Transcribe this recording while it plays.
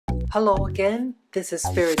Hello again, this is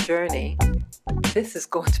Spirit Journey. This is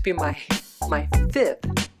going to be my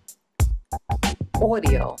fifth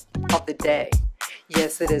audio of the day.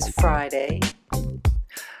 Yes, it is Friday,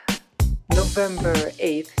 November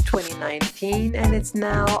 8th, 2019, and it's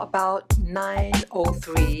now about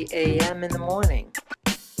 9:03 a.m. in the morning.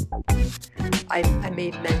 I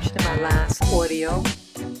made mention in my last audio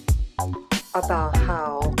about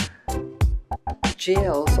how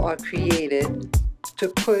jails are created to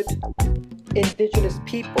put indigenous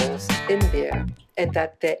peoples in there and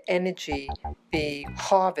that their energy be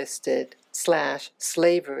harvested /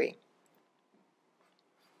 slavery.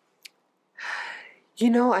 You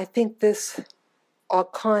know, I think this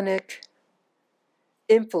archonic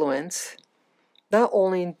influence, not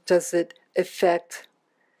only does it affect,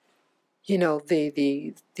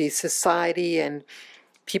 the society and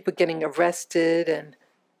people getting arrested and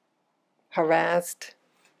harassed,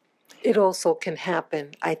 it also can happen,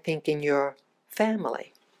 I think, in your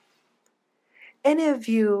family. Any of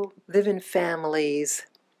you live in families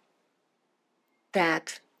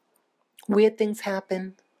that weird things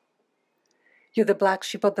happen? You're the black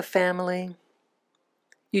sheep of the family.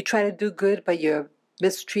 You try to do good, but you're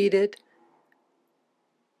mistreated.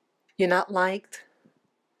 You're not liked.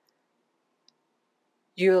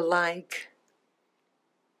 You're like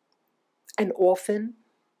an orphan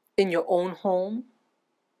in your own home,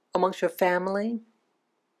 amongst your family.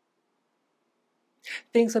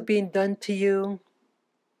 Things are being done to you.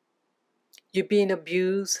 You're being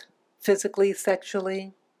abused physically,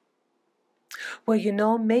 sexually.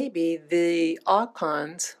 Well, maybe the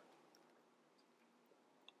Archons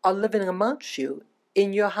are living amongst you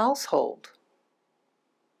in your household.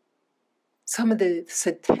 Some of the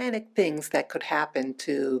satanic things that could happen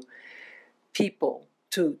to people,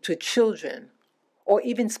 to children, or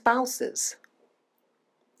even spouses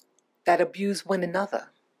that abuse one another.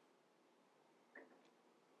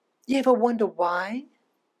 You ever wonder why?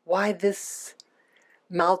 Why this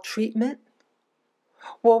maltreatment?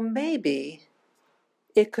 Well, maybe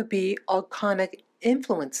it could be archonic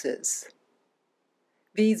influences.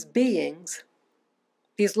 These beings,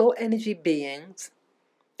 these low energy beings,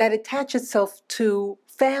 that attach itself to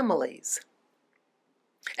families.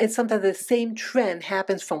 And sometimes the same trend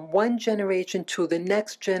happens from one generation to the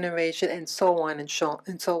next generation, and so on and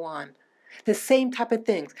so on. The same type of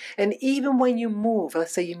things. And even when you move,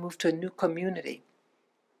 let's say you move to a new community.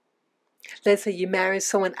 Let's say you marry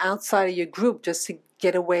someone outside of your group just to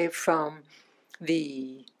get away from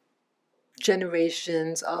the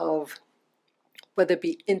generations of whether it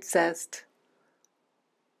be incest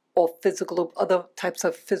or other types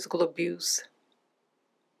of physical abuse.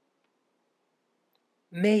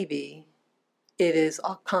 Maybe it is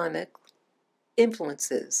archonic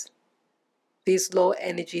influences, these low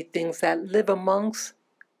energy things that live amongst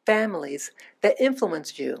families that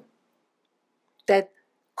influence you, that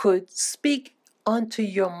could speak onto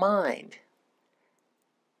your mind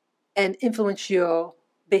and influence your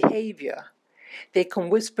behavior. They can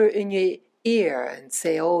whisper in your ear and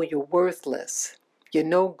say, oh, you're worthless, you're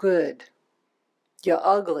no good, you're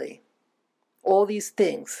ugly, all these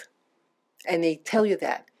things. And they tell you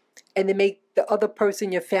that. And they make the other person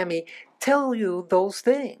in your family tell you those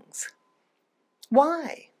things.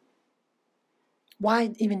 Why?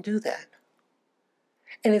 Why even do that?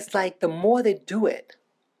 And it's like the more they do it,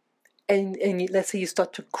 and let's say you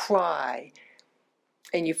start to cry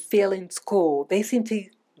and you fail in school, they seem to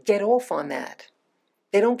get off on that.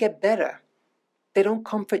 They don't get better. They don't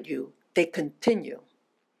comfort you. They continue.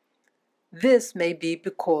 This may be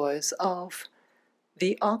because of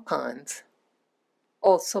the Archons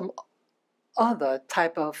or some other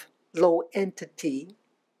type of low entity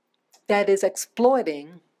that is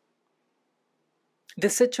exploiting the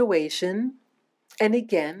situation. And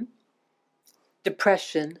again,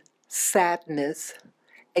 depression, sadness,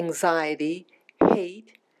 anxiety,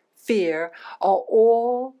 hate, fear are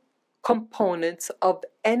all components of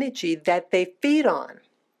energy that they feed on.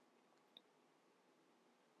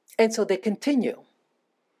 And so they continue.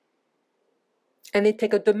 And they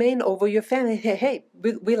take a domain over your family. Hey,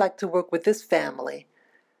 we like to work with this family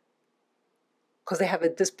because they have a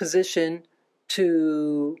disposition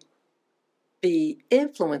to be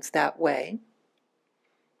influenced that way.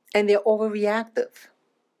 And they're overreactive.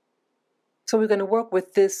 So we're going to work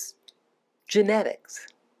with this genetics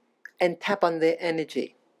and tap on their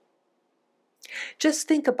energy. Just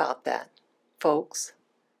think about that, folks.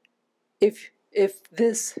 If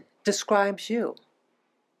this describes you,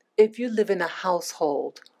 if you live in a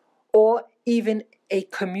household or even a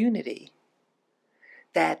community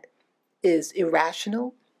that is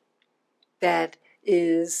irrational, that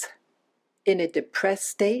is in a depressed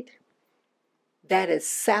state, that is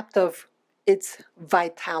sapped of its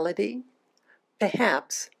vitality,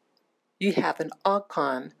 perhaps you have an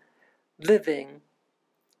Archon living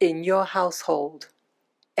in your household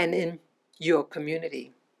and in your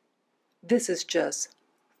community. This is just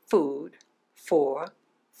food for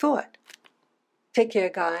thought. Take care,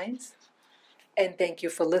 guys, and thank you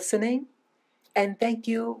for listening, and thank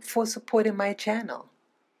you for supporting my channel.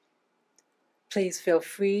 Please feel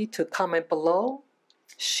free to comment below,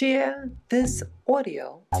 share this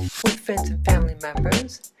audio with friends and family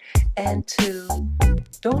members, and to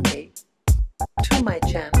donate to my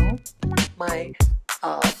channel, my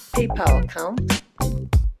PayPal account.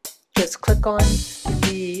 Just click on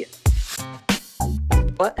the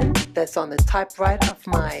button that's on the top right of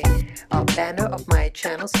my banner of my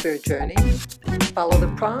channel, Spirit Journey. Follow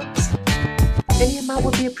the prompts. Any amount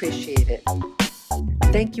will be appreciated.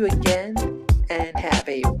 Thank you again, and have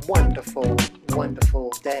a wonderful,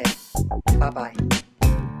 wonderful day. Bye-bye.